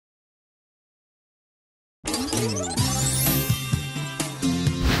สวั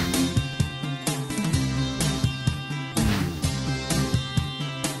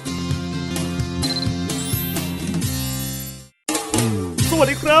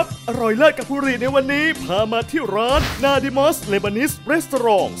สดีครับอร่อยเลิศกับผู้รีในวันนี้พามาที่ร้าน NADIMOS Lebanese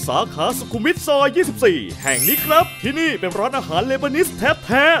Restaurant สาขาสุขุมวิทซอย 24 แห่งนี้ครับที่นี่เป็นร้านอาหารเลบานิสแ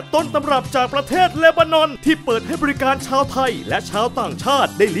ท้ๆต้นตำรับจากประเทศเลบานอนที่เปิดให้บริการชาวไทยและชาวต่างชาติ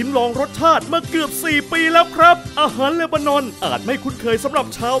ได้ลิ้มลองรสชาติมาเกือบ 4 ปีแล้วครับอาหารเลบานอนอาจไม่คุ้นเคยสำหรับ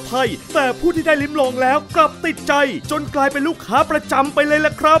ชาวไทยแต่ผู้ที่ได้ลิ้มลองแล้วกลับติดใจจนกลายเป็นลูกค้าประจำไปเลยล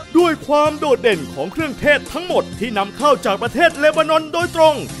ะครับด้วยความโดดเด่นของเครื่องเทศทั้งหมดที่นำเข้าจากประเทศเลบานอนโดยตร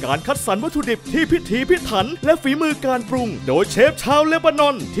งการคัดสรรวัตถุดิบที่พิถีพิถันและฝีมือการปรุงโดยเชฟชาวเลบาน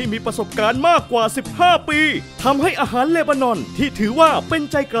อนที่มีประสบการณ์มากกว่า 15 ปีทำให้อาหารเลบานอนที่ถือว่าเป็น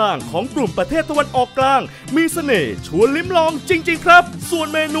ใจกลางของกลุ่มประเทศตะวันออกกลางมีเสน่ห์ชวนลิ้มลองจริงๆครับส่วน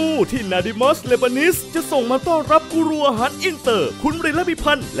เมนูที่ NADIMOS Lebanese จะส่งมาต้อนรับกูรูอาหารอินเตอร์คุณรินและพิ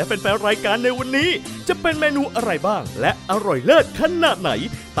พันธ์และแฟนๆรายการในวันนี้จะเป็นเมนูอะไรบ้างและอร่อยเลิศขนาดไหน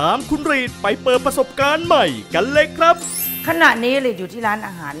ตามคุณรีดไปเปิดประสบการณ์ใหม่กันเลยครับขณะนี้เราอยู่ที่ร้านอ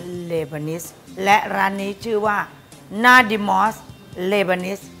าหารเลบานิสและร้านนี้ชื่อว่า NADIMOS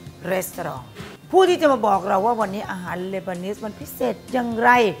Lebanese Restaurant ผู้ที่จะมาบอกเราว่าวันนี้อาหารเลบานิสมันพิเศษอย่างไร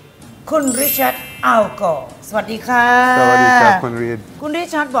คุณริชาร์ดอัลโกสวัสดีค่ะสวัสดีครับคุณรีดคุณริ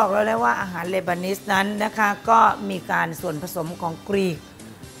ชาร์ดบอกเราแล้วว่าอาหารเลบานิสนั้นนะคะก็มีการส่วนผสมของกรีก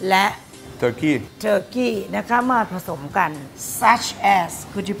และ Turkey นะคะมาผสมกัน such as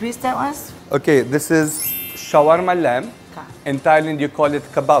could you please tell us Okay this is shawarma lamb In Thailand, you call it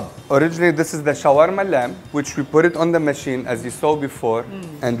kebab. Originally, this is the shawarma lamb, which we put it on the machine, as you saw before,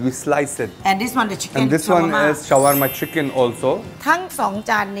 and we slice it. And this one, the chicken. And this one is shawarma chicken also. ทั้งสอง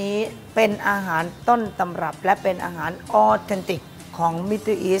จานนี้เป็นอาหารต้นตำรับและเป็นอาหารออเทนติกของ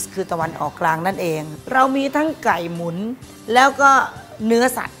Middle East คือตะวันออกกลางนั่นเอง เรามีทั้งไก่หมุนแล้วก็เนื้อ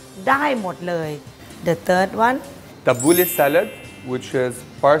สัตว์ได้หมดเลย The third one. Tabbouleh salad, which is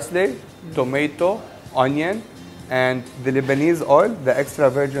parsley, tomato, onion.And the Lebanese oil, the extra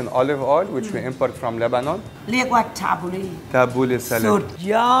virgin olive oil, which we import from Lebanon. เรียกว่า Tabbouleh salad. สุด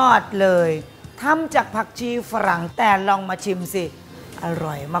ยอดเลยทำจากผักชีฝรั่งแต่ลองมาชิมสิอ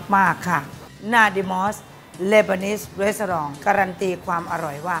ร่อยมากๆค่ะ NADIMOS Lebanese Restaurant การันตีความอร่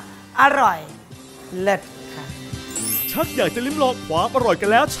อยว่าอร่อยเลิศค่ะชักอยากจะลิ้มลองความอร่อยกัน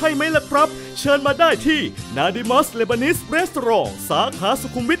แล้วใช่ไหมล่ะครับเชิญมาได้ที่ NADIMOS Lebanese Restaurant สาขาสุ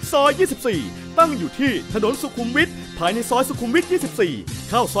ขุมวิทซอย 24 ตั้งอยู่ที่ถนนสุขุมวิทภายในซอยสุขุมวิท 24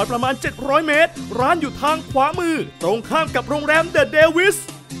 เข้าซอยประมาณ 700 เมตรร้านอยู่ทางขวามือตรงข้ามกับโรงแรมเดอะเดวิส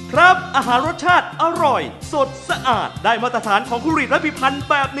ครับอาหารรสชาติอร่อยสดสะอาดได้มาตรฐานของคุณรีดและพิพันธ์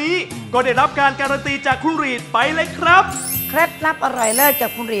แบบนี้ก็ได้รับการการันตีจากคุณรีดไปเลยครับเคล็ดลับอร่อยเลิศจา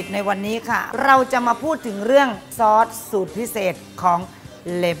กคุณรีดในวันนี้ค่ะเราจะมาพูดถึงเรื่องซอสสูตรพิเศษของ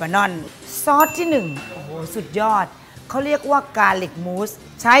เลบานอนซอสที่1โอ้โหสุดยอดเขาเรียกว่ากาลิกมูส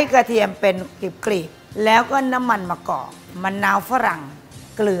ใช้กระเทียมเป็นกลีบๆแล้วก็น้ำมันมะกอกมะนาวฝรั่ง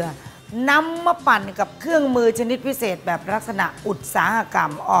เกลือนำมาปั่นกับเครื่องมือชนิดพิเศษแบบลักษณะอุตสาหกรร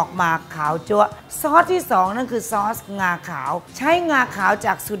มออกมาขาวจั๊วซอสที่2นั่นคือซอสงาขาวใช้งาขาวจ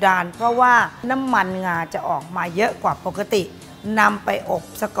ากสุดานเพราะว่าน้ำมันงาจะออกมาเยอะกว่าปกตินำไปอบ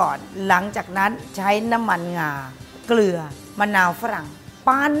ซะก่อนหลังจากนั้นใช้น้ำมันงาเกลือมะนาวฝรั่ง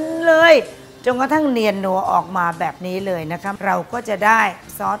ปั่นเลยจนกระทั่งเนียนนัวออกมาแบบนี้เลยนะคะเราก็จะได้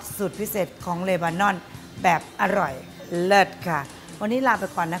ซอสสูตรพิเศษของเลบานอนแบบอร่อยเลิศค่ะวันนี้ลาไป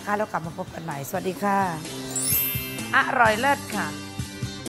ก่อนนะคะแล้วกลับมาพบกันใหม่สวัสดีค่ะอร่อยเลิศค่ะ